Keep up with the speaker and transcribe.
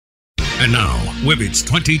And now, Wibbage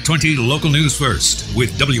 2020 Local News First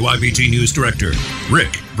with WIBG News Director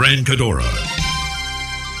Rick Brancadora.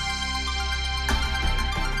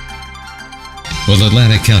 Well,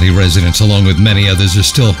 Atlantic County residents, along with many others, are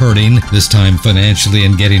still hurting, this time financially,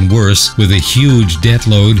 and getting worse with a huge debt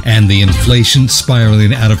load and the inflation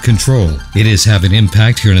spiraling out of control. It is having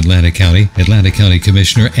impact here in Atlantic County. Atlantic County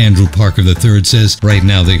Commissioner Andrew Parker III says right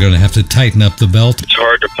now they're going to have to tighten up the belt. It's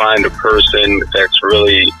hard to find a person that's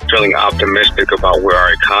really feeling optimistic about where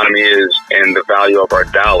our economy is and the value of our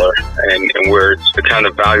dollar and where it's the kind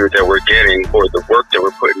of value that we're getting for the work that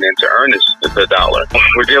we're putting in to earn the dollar.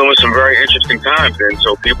 We're dealing with some very interesting times, and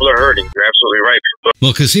so people are hurting. You're absolutely right.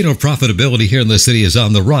 Well, casino profitability here in the city is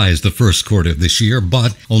on the rise the first quarter of this year,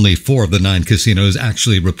 but only 4 of the 9 casinos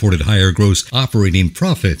actually reported higher gross operating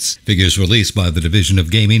profits. Figures released by the Division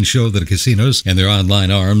of Gaming show that casinos and their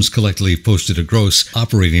online arms collectively posted a gross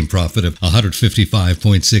operating profit of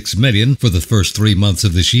 $155.6 million for the first 3 months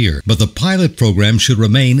of this year. But the pilot program should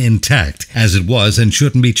remain intact as it was and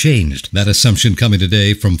shouldn't be changed. That assumption coming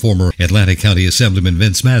today from former Atlantic County Assemblyman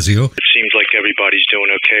Vince Mazzio. It seems like everybody's doing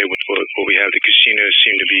okay with what we have. The casinos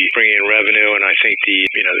seem to be bringing in revenue, and I think the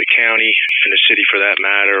county and the city, for that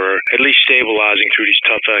matter, are at least stabilizing through these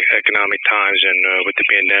tough economic times and with the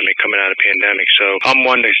pandemic, coming out of pandemic. So I'm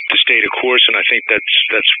one to stay the course, and I think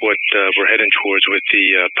that's what we're heading towards with the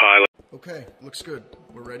pilot. Okay, looks good.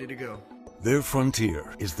 We're ready to go. Their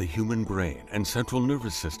frontier is the human brain and central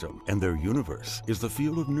nervous system, and their universe is the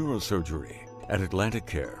field of neurosurgery. At Atlantic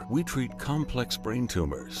Care, we treat complex brain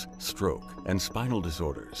tumors, stroke, and spinal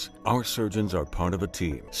disorders. Our surgeons are part of a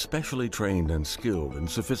team, specially trained and skilled in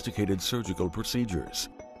sophisticated surgical procedures.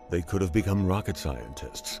 They could have become rocket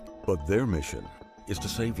scientists, but their mission is to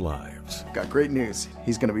save lives. Got great news.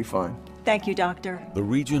 He's going to be fine. Thank you, doctor. The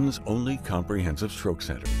region's only comprehensive stroke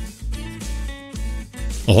center.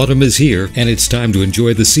 Autumn is here, and it's time to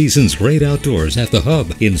enjoy the season's great outdoors at the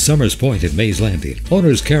Hub in Summers Point at Mays Landing.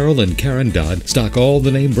 Owners Carol and Karen Dodd stock all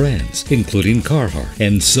the name brands, including Carhartt,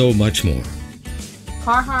 and so much more.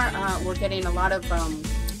 Carhartt, we're getting a lot of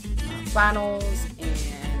flannels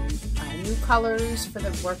and new colors for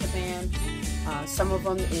the worker band. Some of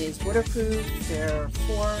them is waterproof, they're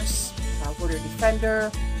Force, Water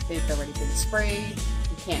Defender, they've already been sprayed.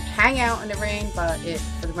 You can't hang out in the rain, but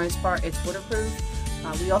for the most part, it's waterproof.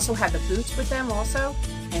 We also have the boots with them also,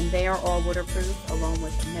 and they are all waterproof, along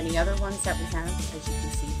with many other ones that we have, as you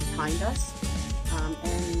can see behind us.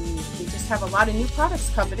 And we just have a lot of new products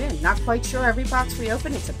coming in. Not quite sure every box we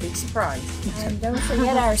open, it's a big surprise. And don't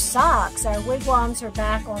forget our socks. Our wigwams are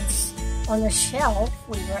back on the shelf.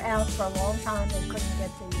 We were out for a long time and couldn't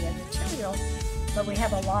get the material, but we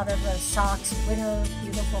have a lot of socks, winter,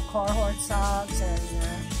 beautiful Carhartt socks, and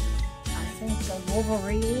I think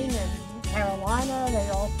Wolverine and Carolina, they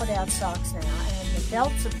all put out socks now. And the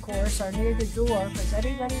belts, of course, are near the door because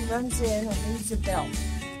everybody runs in and needs a belt.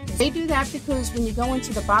 They do that because when you go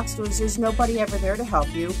into the box stores, there's nobody ever there to help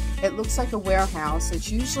you. It looks like a warehouse. It's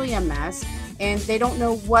usually a mess, and they don't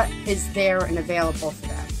know what is there and available for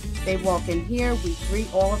them. They walk in here, we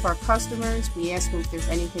greet all of our customers, we ask them if there's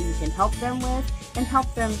anything we can help them with, and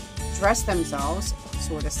help them dress themselves,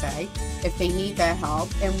 sort of say, if they need that help.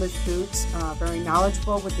 And with boots, very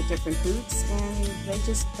knowledgeable with the different boots, and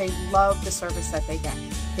they love the service that they get.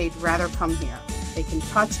 They'd rather come here. They can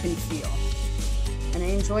touch and feel, and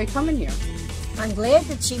they enjoy coming here. I'm glad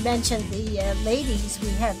that she mentioned the ladies. We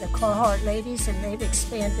have the Carhartt ladies, and they've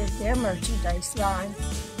expanded their merchandise line.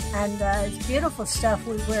 And it's beautiful stuff.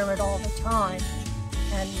 We wear it all the time.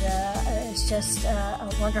 And it's just a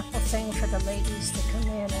wonderful thing for the ladies to come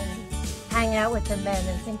in and hang out with the men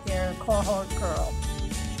and think they're a Carhartt girl.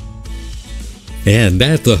 And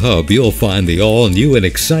at the Hub, you'll find the all-new and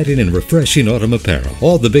exciting and refreshing autumn apparel.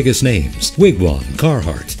 All the biggest names: Wigwam,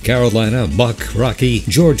 Carhartt, Carolina, Buck, Rocky,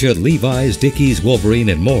 Georgia, Levi's, Dickies, Wolverine,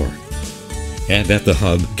 and more. And at the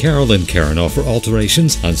Hub, Carol and Karen offer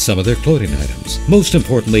alterations on some of their clothing items. Most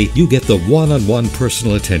importantly, you get the one-on-one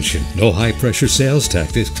personal attention. No high-pressure sales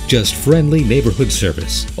tactics, just friendly neighborhood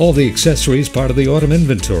service. All the accessories part of the autumn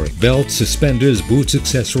inventory: belts, suspenders, boots,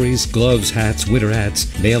 accessories, gloves, hats, winter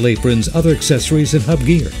hats, nail aprons, other accessories, and Hub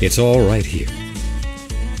gear. It's all right here.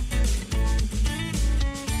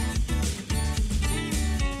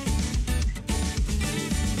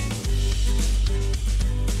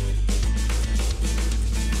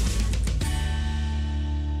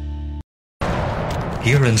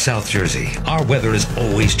 Here in South Jersey, our weather is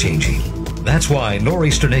always changing. That's why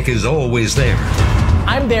Nor'easter Nick is always there.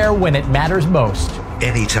 I'm there when it matters most.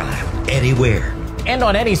 Anytime, anywhere. And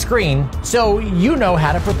on any screen, so you know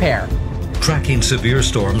how to prepare. tracking severe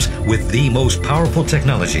storms with the most powerful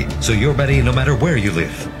technology, so you're ready no matter where you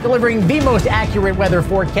live. Delivering the most accurate weather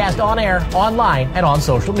forecast on air, online, and on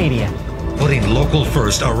social media. Putting local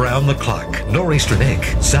first around the clock. Nor'easter Nick,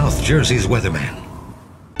 South Jersey's weatherman.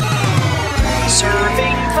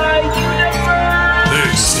 Serving the universe.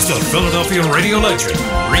 This is the Philadelphia radio legend,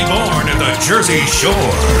 reborn in the Jersey Shore.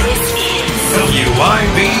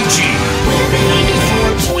 WIBG. We're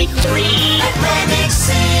 94.3 Atlantic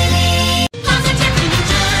City.